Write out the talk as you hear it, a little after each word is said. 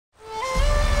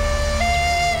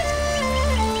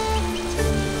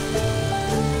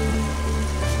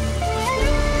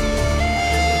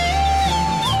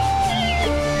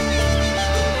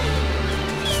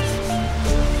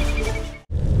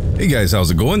Hey guys, how's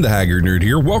it going? TheHaggardNerd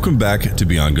here. Welcome back to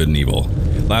Beyond Good and Evil.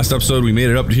 Last episode we made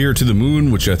it up here to the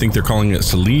moon, which I think they're calling it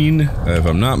Selene, if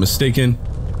I'm not mistaken.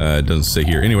 It doesn't say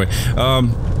here. Anyway,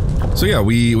 so yeah,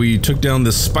 we took down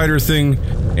this spider thing,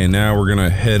 and now we're gonna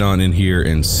head on in here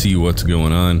and see what's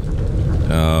going on.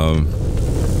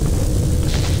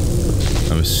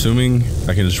 I'm assuming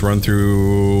I can just run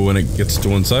through when it gets to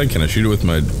one side. Can I shoot it with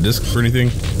my disc or anything?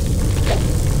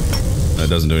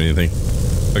 That doesn't do anything.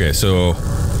 Okay, so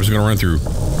we're just gonna run through.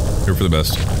 Here for the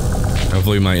best.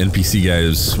 Hopefully my NPC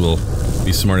guys will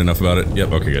be smart enough about it.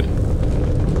 Yep, okay, good.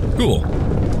 Cool.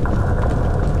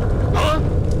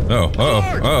 Oh,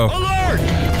 uh-oh. Alert!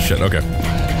 Shit, okay.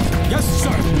 Yes,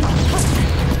 sir.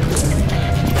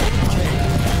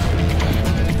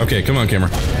 Okay, come on, camera.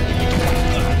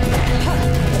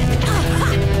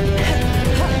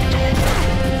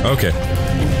 Okay.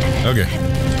 Okay.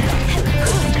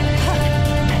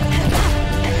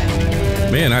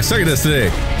 Man, I suck at this today.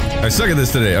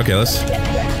 Okay, let's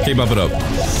keep up it up.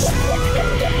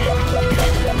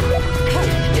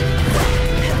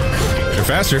 You're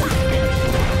faster.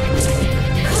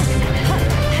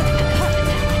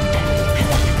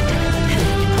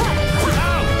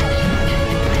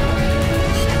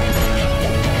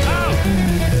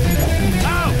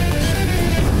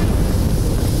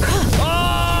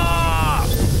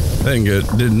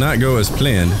 That did not go as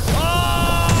planned.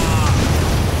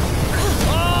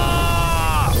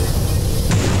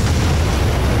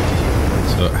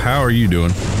 So how are you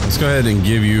doing? Let's go ahead and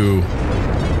give you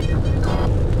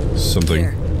something.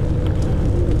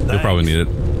 You'll probably need it.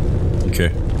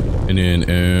 Okay. And then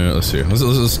let's see.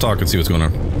 Let's talk and see what's going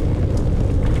on.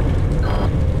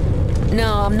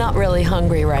 No, I'm not really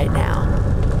hungry right now.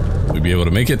 We'll be able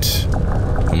to make it.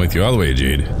 I'm with you all the way,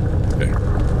 Jade. Okay.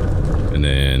 And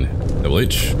then double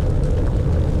H.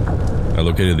 I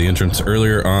located the entrance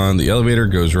earlier on the elevator.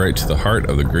 Goes right to the heart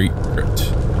of the Great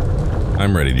Crypt.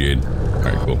 I'm ready, Jade.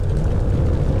 Alright, cool.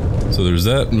 So there's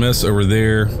that mess over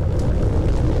there,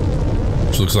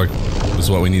 which looks like this is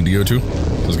what we need to go to.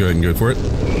 Let's go ahead and go for it.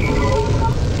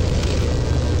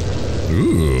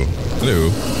 Ooh. Hello.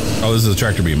 Oh, this is a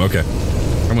tractor beam. Okay.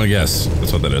 I'm gonna guess.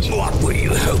 That's what that is. What were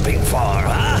you hoping for,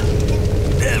 huh?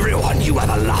 Everyone you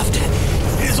ever loved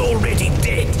is already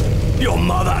dead. Your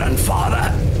mother and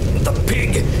father, the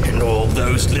pig, and all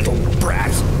those little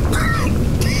brats.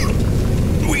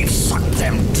 We've sucked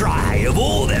them dry of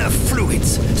all their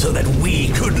fluids so that we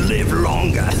could live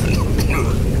longer.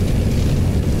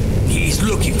 He's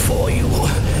looking for you.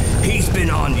 He's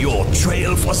been on your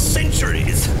trail for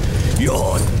centuries.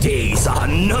 Your days are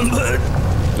numbered.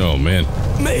 Oh, man.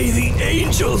 May the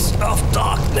angels of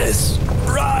darkness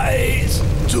rise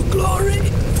to glory.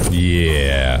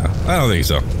 Yeah, I don't think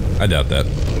so. I doubt that.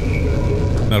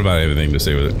 Not about anything to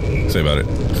say about it.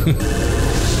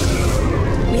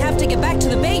 We have to get back to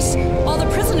the base. All the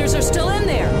prisoners are still in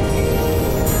there.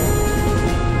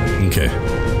 Okay.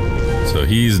 So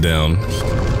he's down.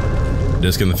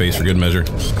 Disc in the face for good measure.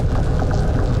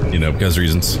 You know, because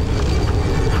reasons. I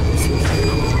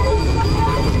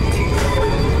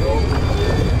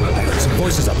heard some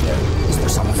voices up there. Is there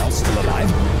someone else still alive?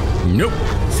 Nope.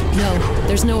 No,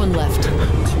 there's no one left.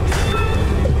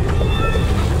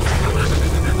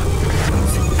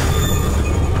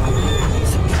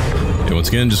 Okay, once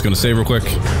again, just gonna save real quick.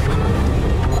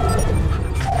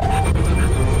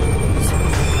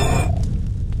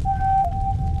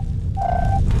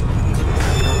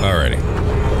 Alrighty.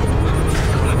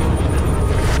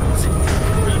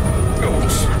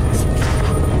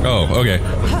 Oh, okay.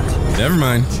 Never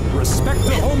mind. Respect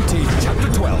the home team,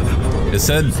 chapter 12. It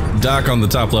said dock on the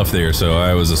top left there, so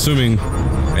I was assuming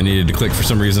I needed to click for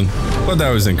some reason, but that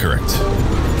was incorrect.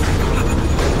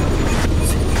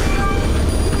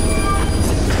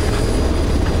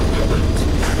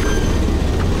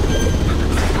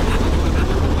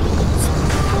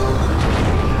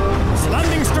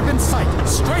 Landing strip in sight,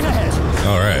 straight ahead.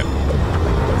 Alright.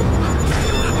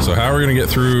 So how are we gonna get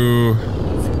through?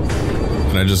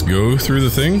 Can I just go through the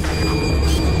thing?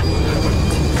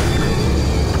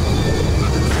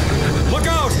 Look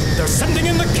out! They're sending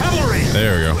in the cavalry!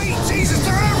 There we go. Jesus,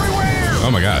 they're everywhere!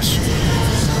 Oh my gosh.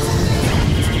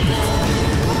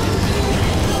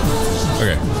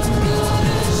 Okay.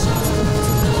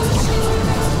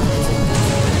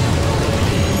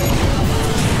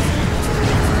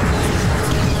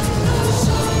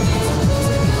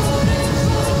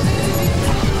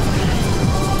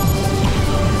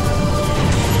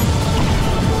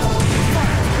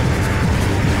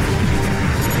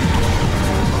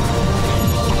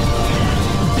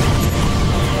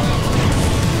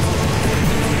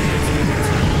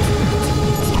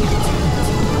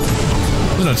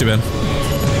 too bad.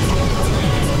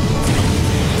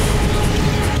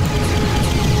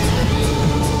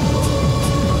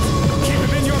 Keep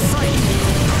him in your sight.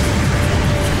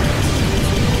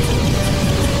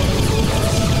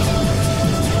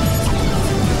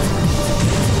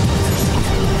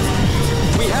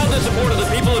 We have the support of the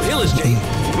people of Hyllis, Jade.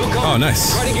 We'll come. Oh,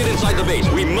 nice. Try to get inside the base.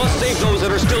 We must save those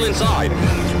that are still inside.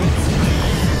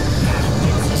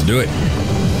 Let's do it.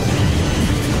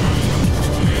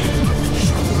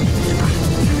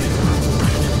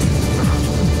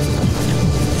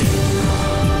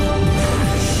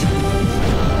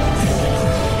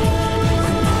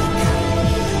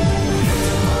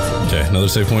 Okay, another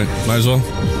save point. Might as well.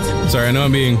 Sorry, I know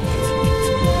I'm being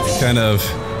kind of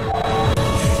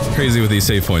crazy with these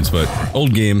save points, but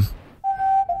old game.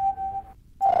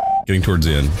 Getting towards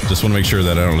the end. Just want to make sure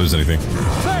that I don't lose anything.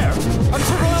 There! A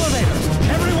triple elevator!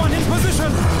 Everyone in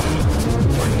position!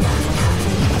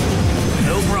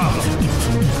 No problem.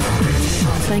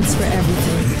 Thanks for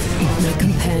everything, my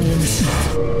companions.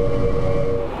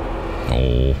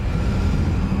 Oh.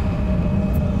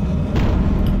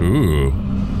 Ooh.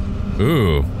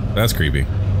 Ooh. That's creepy.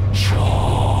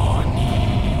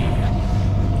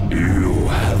 You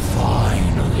have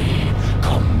finally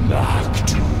come back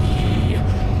to me.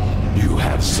 You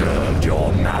have served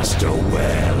your master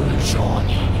well,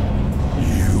 Johnny.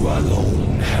 You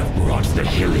alone have brought the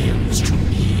HILLYANS to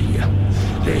me.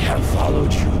 They have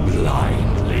followed you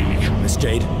blindly. Miss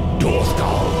Jade?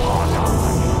 Dorthgal Pagan.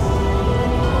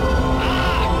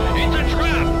 Ah! It's a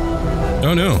trap!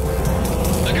 Oh no.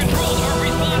 The controls aren't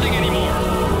responding anymore.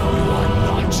 You are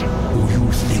not who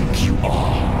you think you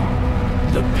are.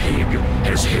 The pig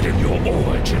has hidden your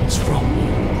origins from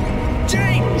you.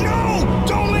 Jade, no!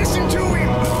 Don't listen to him!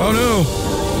 Oh no.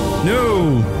 No.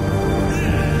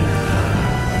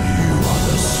 You are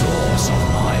the source of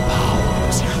my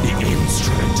powers, the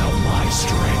instrument of my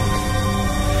strength.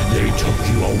 They took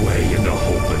you away in the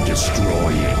hope of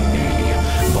destroying me,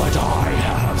 but I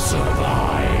have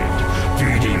survived,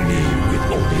 feeding me with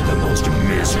only the most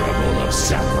miserable of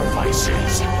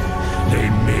sacrifices. They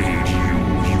made you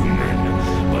human,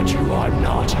 but you are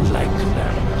not like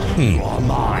them. You are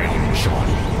mine,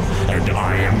 Johnny, and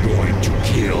I am going to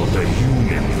kill the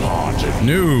human part of you.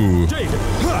 No. Jade!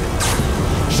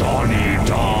 Johnny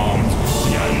Dom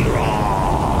Yandra.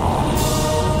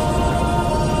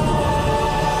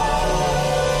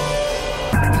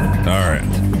 Alright.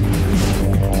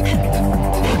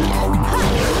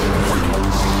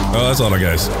 Oh, that's a lot of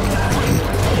guys.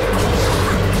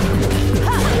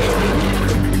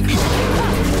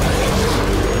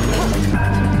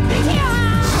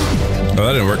 Oh,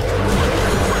 that didn't work.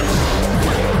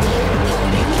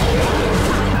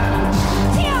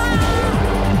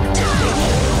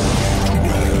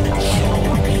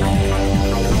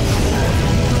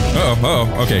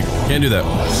 Uh-oh, okay. Can't do that.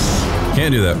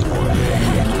 Can't do that.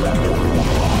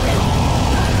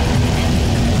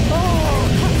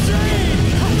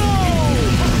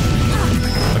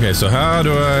 Okay, so how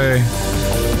do I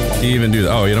even do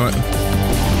that? Oh, you know what?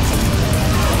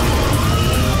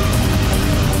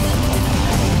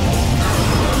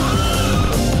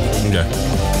 Okay.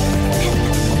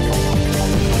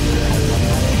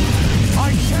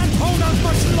 I can't hold out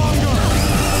much longer!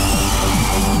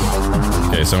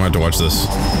 Okay, so I'm gonna have to watch this.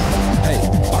 Hey,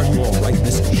 are you alright,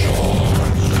 Miss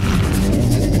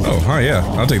Oh, hi, yeah.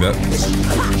 I'll take that.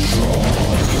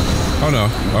 Oh no.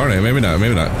 Alright, maybe not,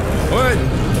 maybe not. What?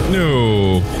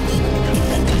 No.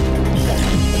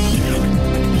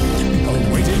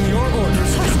 Awaiting your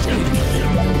orders, Miss Jade.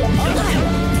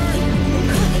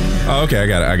 Oh, okay, I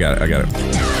got it, I got it, I got it.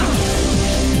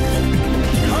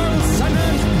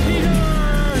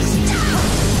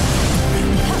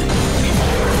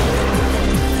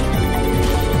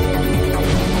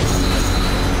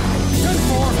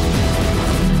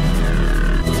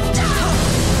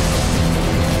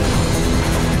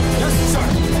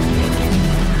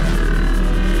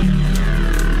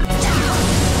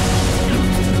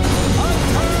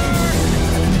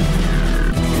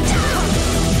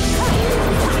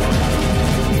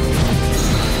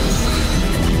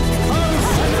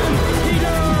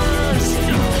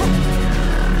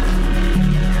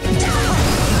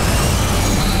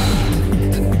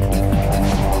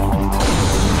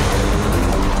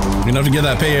 Enough to get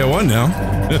that pey'j 1 now.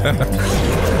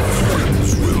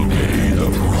 This will be the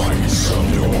price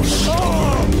of your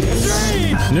soul.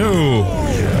 No.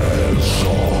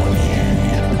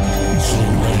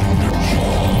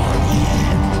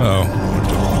 Oh.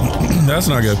 That's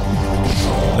not good.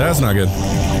 That's not good.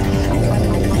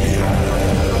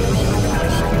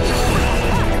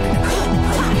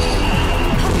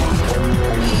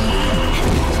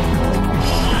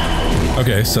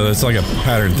 Okay, so it's like a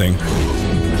pattern thing.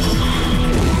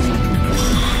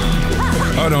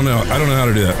 Oh, I don't know. I don't know how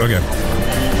to do that. Okay.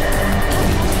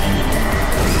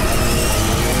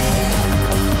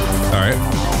 Alright.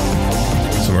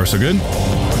 So far, so good.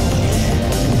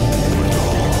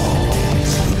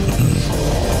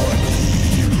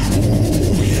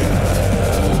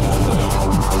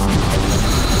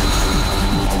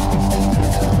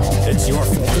 It's your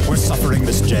fault that we're suffering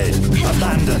this, Jade.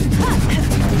 Abandon.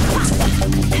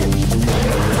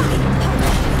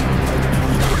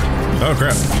 Oh,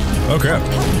 crap. Oh, crap.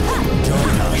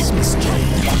 Join us, Miss Jade.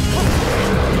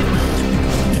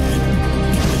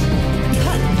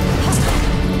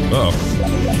 Uh-oh.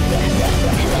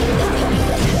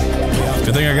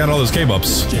 Good thing I got all those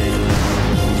K-bups. It's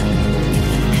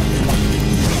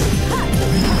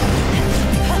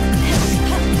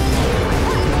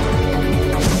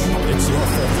your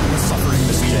fault that we're suffering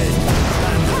this, Jade.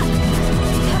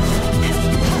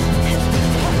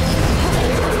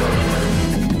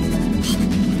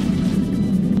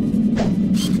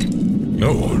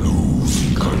 Nope. You're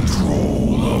losing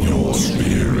control of your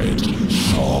spirit,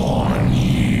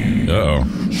 Shawnee. Uh-oh.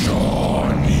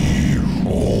 Shawnee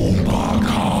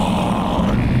Obakan.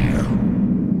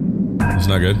 It's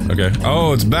not good. Okay.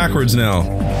 Oh, it's backwards now.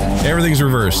 Everything's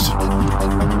reversed.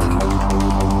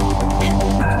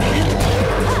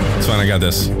 It's fine, I got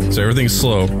this. So everything's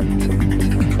slow.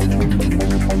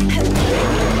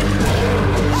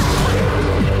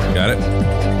 Got it?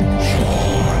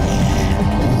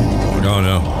 Oh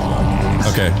no.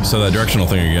 Okay, so that directional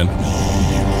thing again.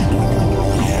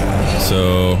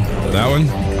 So, that one?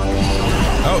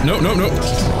 Oh, no, no, no.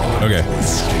 Okay.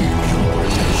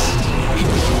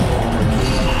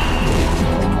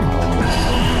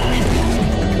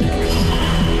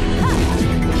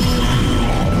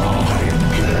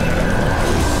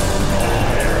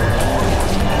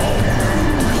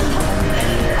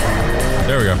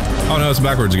 There we go. Oh no, it's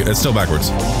backwards again. It's still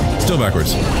backwards. Still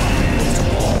backwards.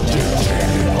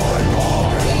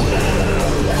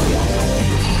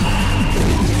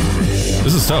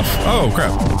 This is tough. Oh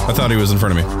crap. I thought he was in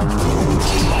front of me.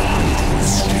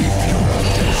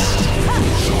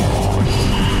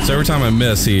 So every time I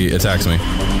miss, he attacks me.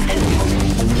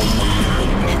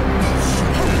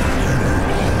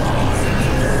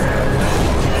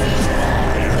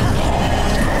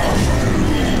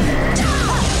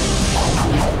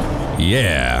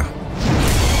 Yeah.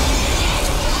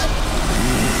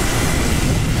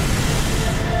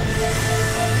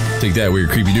 Take that, weird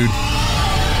creepy dude.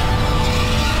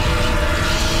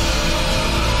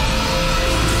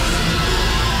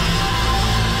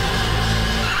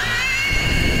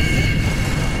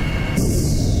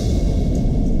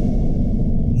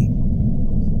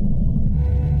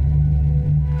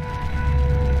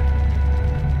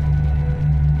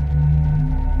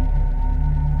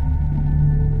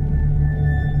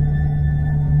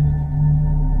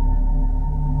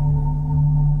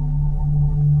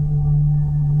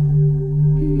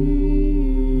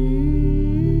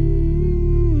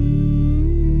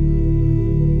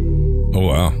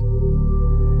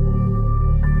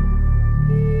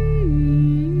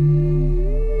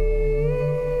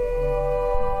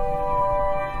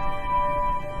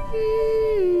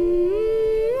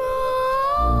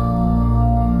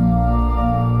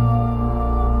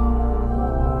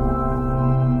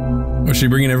 Was she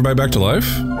bringing everybody back to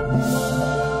life?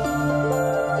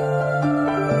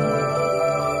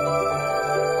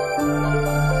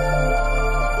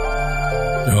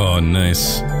 Oh,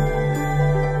 nice.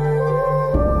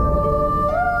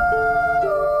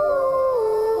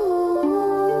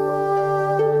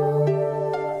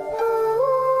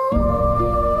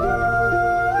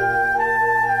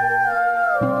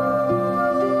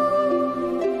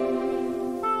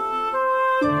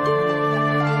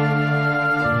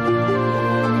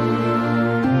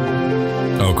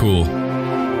 Oh, cool.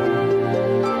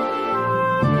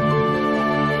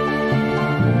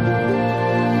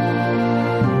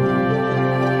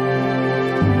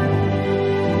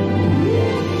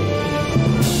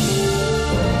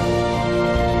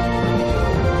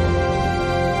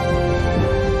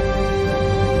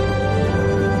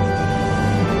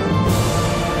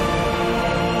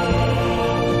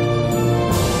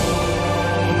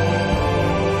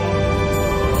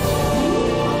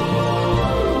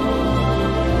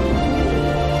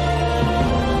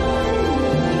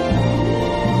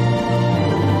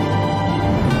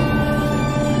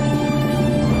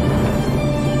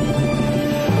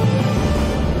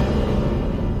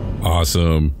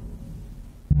 Awesome.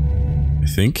 I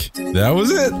think that was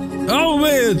it. Oh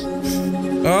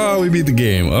man. Oh, we beat the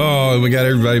game. Oh, we got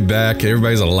everybody back.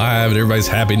 Everybody's alive and everybody's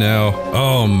happy now.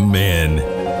 Oh man.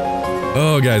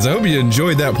 Oh guys, I hope you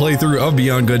enjoyed that playthrough of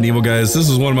Beyond Good and Evil, guys. This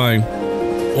is one of my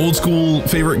old school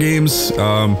favorite games.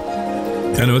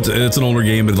 I know it's an older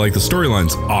game, but like the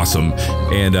storyline's awesome.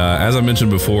 And as I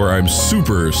mentioned before, I'm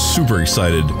super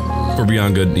excited for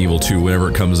Beyond Good and Evil 2 whenever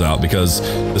it comes out, because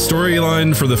the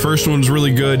storyline for the first one's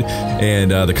really good,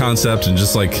 and the concept and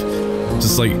just like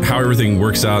how everything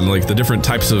works out, and like the different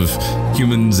types of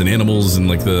humans and animals, and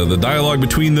like the dialogue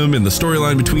between them and the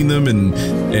storyline between them,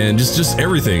 and just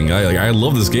everything. I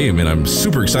love this game, and I'm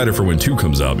super excited for when 2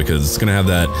 comes out, because it's gonna have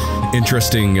that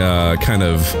interesting kind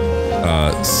of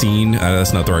scene.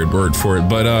 That's not the right word for it,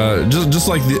 but just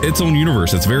like its own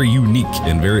universe. It's very unique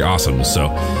and very awesome. So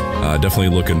definitely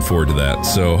looking forward to that.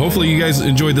 So hopefully you guys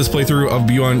enjoyed this playthrough of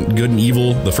Beyond Good and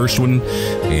Evil, the first one,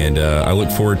 and I look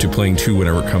forward to playing 2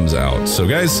 whenever it comes out. So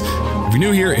guys, if you're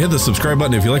new here, hit the subscribe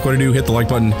button. If you like what I do, hit the like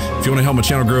button. If you want to help my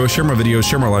channel grow, share my videos,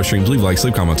 share my live streams, leave likes,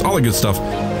 leave comments, all that good stuff.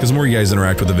 Because the more you guys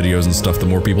interact with the videos and stuff, the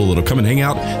more people that'll come and hang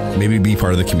out, maybe be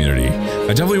part of the community. I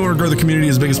definitely want to grow the community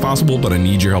as big as possible, but I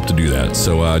need your help to do that.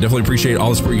 So definitely appreciate all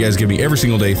the support you guys give me every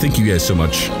single day. Thank you guys so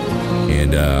much.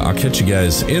 And I'll catch you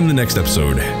guys in the next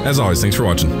episode. As always, thanks for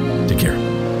watching. Take care.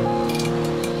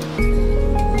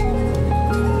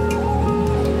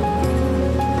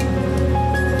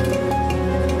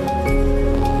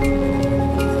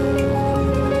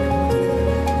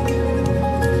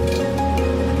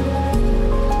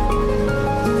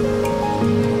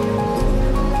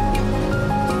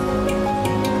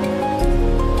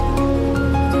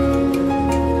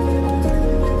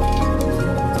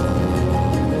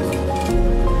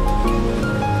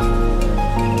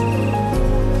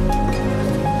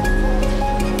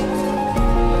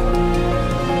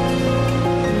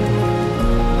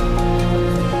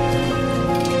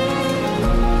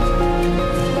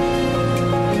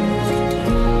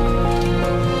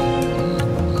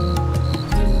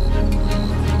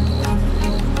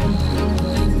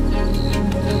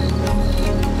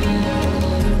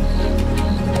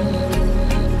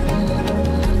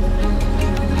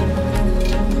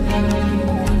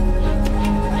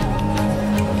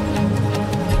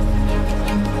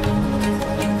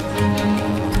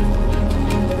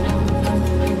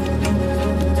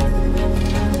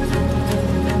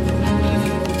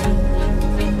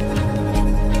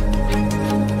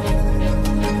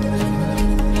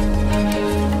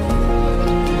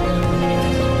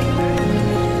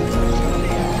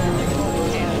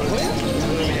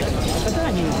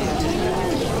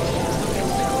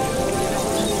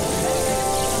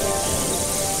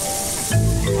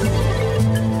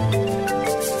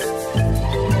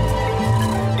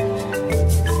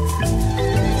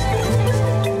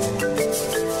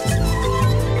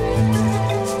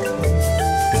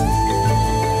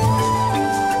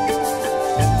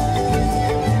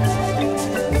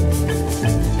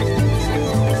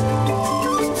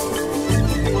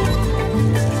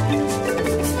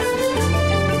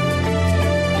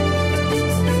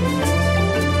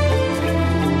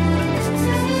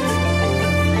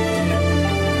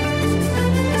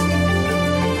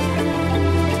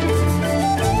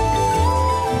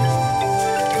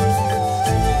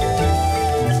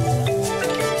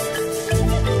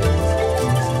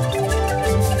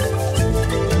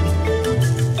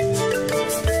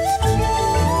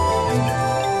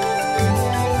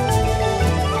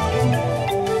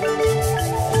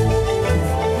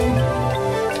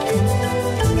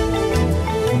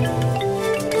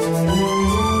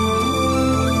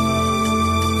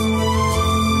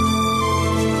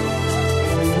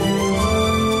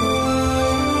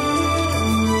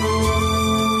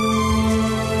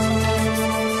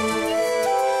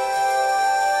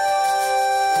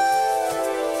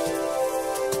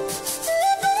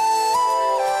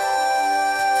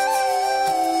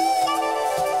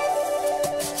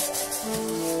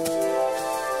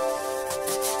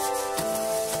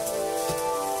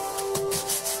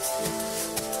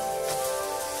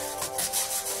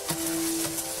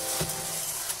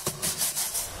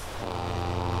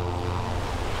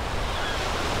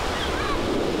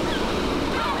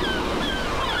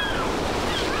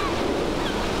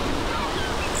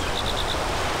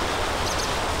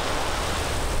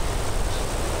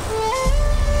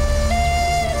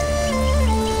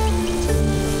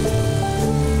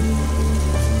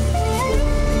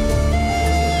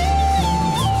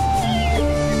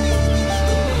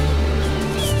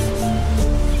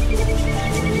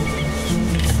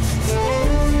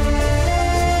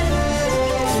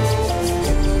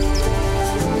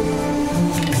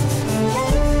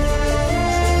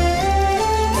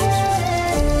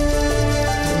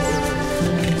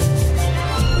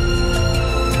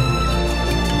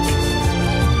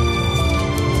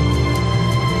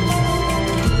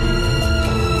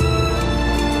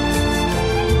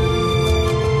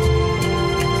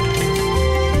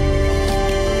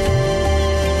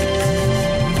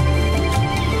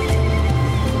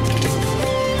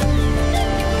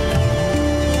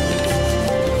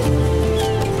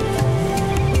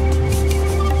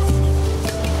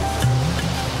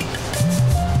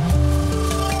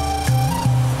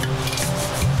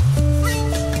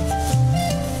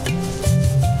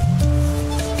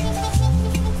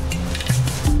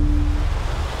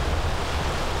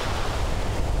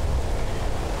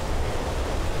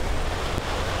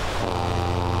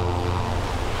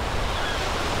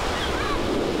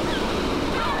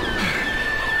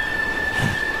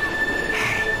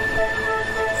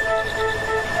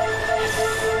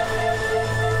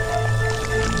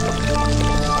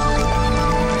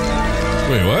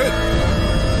 Wait, what?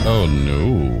 Oh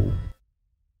no.